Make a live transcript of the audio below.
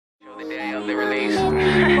finally released.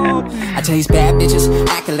 I chase bad bitches,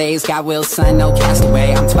 accolades, got will, son, no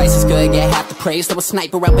castaway. I'm twice as good, get half the praise. Throw a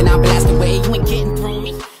sniper up and I'll blast away. You ain't getting through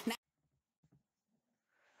me.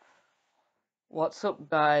 What's up,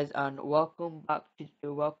 guys, and welcome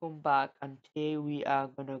back. And today we are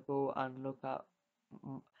gonna go and look at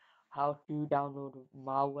how to download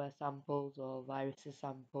malware samples or viruses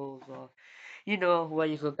samples, or where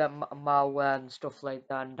you could get malware and stuff like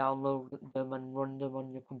that, and download them and run them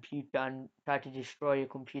on your computer and try to destroy your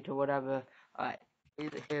computer, whatever. Alright,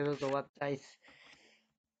 here is the website.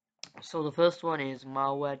 So the first one is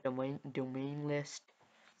malware domain list.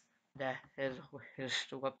 Here's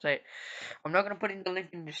the website. I'm not gonna put in the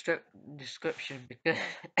link in the description because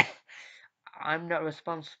I'm not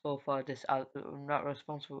responsible for this. I'm not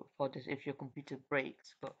responsible for this if your computer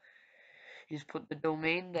breaks. But you just put the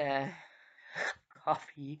domain there.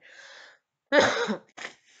 Copy.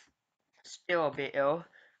 Still a bit ill.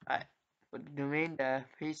 I put the domain there.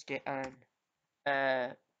 Paste it, and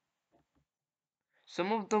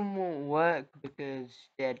some of them won't work because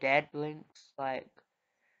they're dead links. Like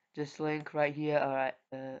this link right here. Alright.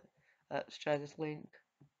 Let's try this link,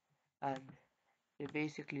 and they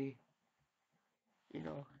basically, you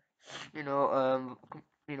know, you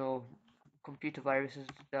know, computer viruses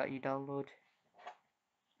that you download.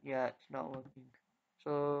 Yeah, it's not working.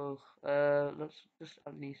 So, let's just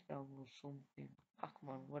at least download something.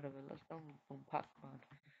 Pac-Man, whatever. Let's download some Pac-Man.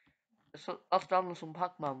 Let's download some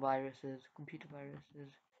Pac-Man viruses, computer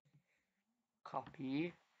viruses.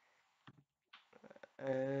 Copy.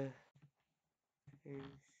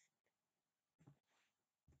 Paste.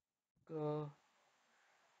 Go.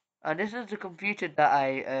 And this is the computer that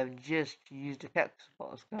I just used a tech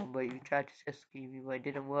support scam, but you tried to rescue me, but it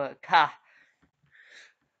didn't work. Ha!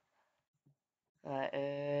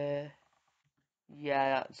 Yeah,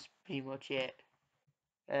 that's pretty much it.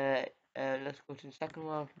 Let's go to the second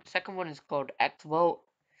one. The second one is called Xvolt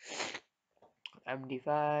MD5.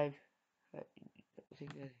 I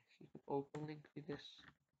think you can open link to this.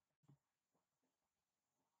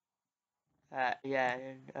 Yeah,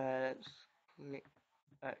 and let's click.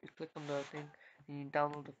 Click on the thing, and you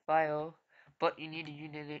download the file, but you need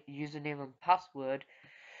a username and password.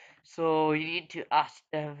 So you need to ask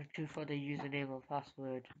them for the username and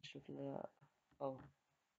password. Oh,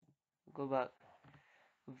 go back.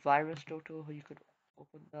 Virus total. You could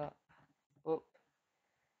open that up,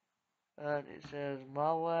 and it says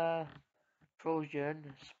malware,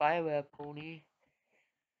 Trojan, spyware, pony,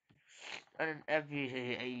 and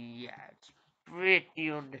yeah, it's pretty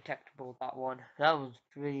undetectable. That was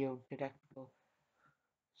pretty undetectable.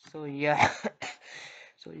 So yeah,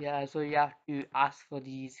 so you have to ask for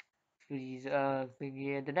these thing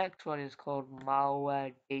here. The next one is called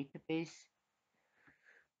malware database.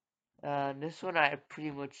 And this one I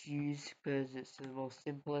pretty much use because it's the most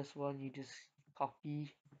simplest one. You just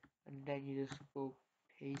copy and then you just go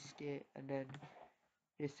paste it, and then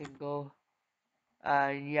this and go.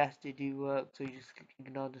 And yes, they do work, so you just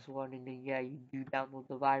ignore this one, and then yeah, you do download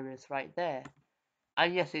the virus right there.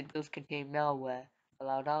 And yes, it does contain malware.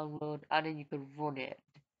 Allow download, and then you can run it.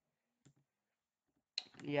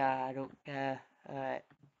 Yeah, I don't care. Alright,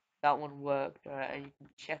 that one worked. Alright, and you can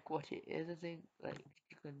check what it is. I think like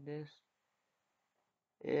click on this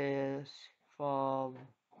is from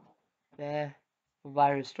there.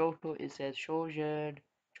 Virus total. It says Trojan.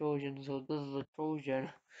 So this is a Trojan.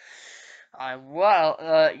 Well,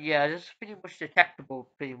 yeah, this is pretty much detectable,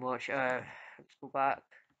 pretty much. Let's go back.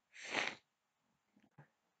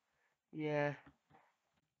 Yeah,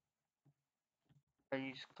 and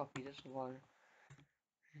you just copy this one,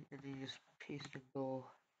 and then you just paste and go.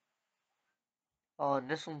 Oh, and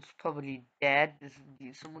this one's probably dead.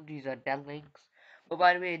 Some of these are dead links. But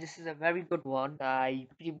by the way, this is a very good one. I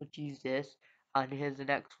pretty much use this. And here's the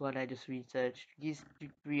next one I just researched. These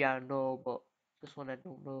three I know, but this one I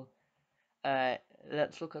don't know.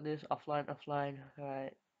 Let's look at this offline.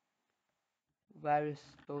 Alright, virus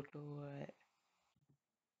total. Alright,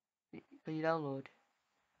 can you download?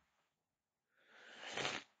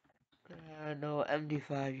 No,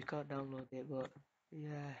 MD5. You can't download it, but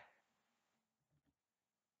yeah.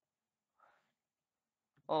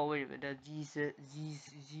 Oh wait a minute. These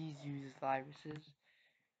use viruses.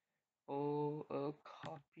 Oh, a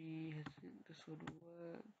copy. I think this would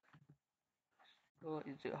work. Oh,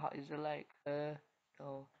 is it like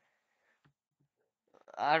no?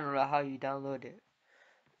 I don't know how you download it.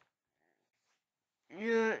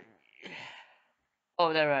 Yeah.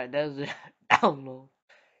 Oh, that's right. There's the download.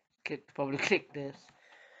 Probably click this.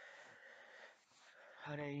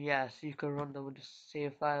 And then yes, you can run them with the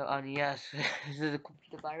save file. And yes, this is a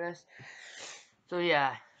computer virus. So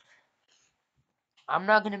yeah. I'm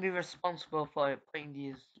not gonna be responsible for putting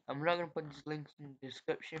these. I'm not gonna put these links in the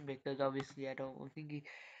description because obviously I don't think you,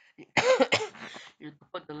 you can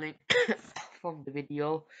put the link from the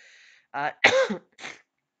video. Uh,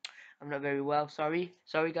 I'm not very well. Sorry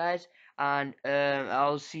guys, and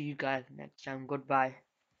I'll see you guys next time. Goodbye.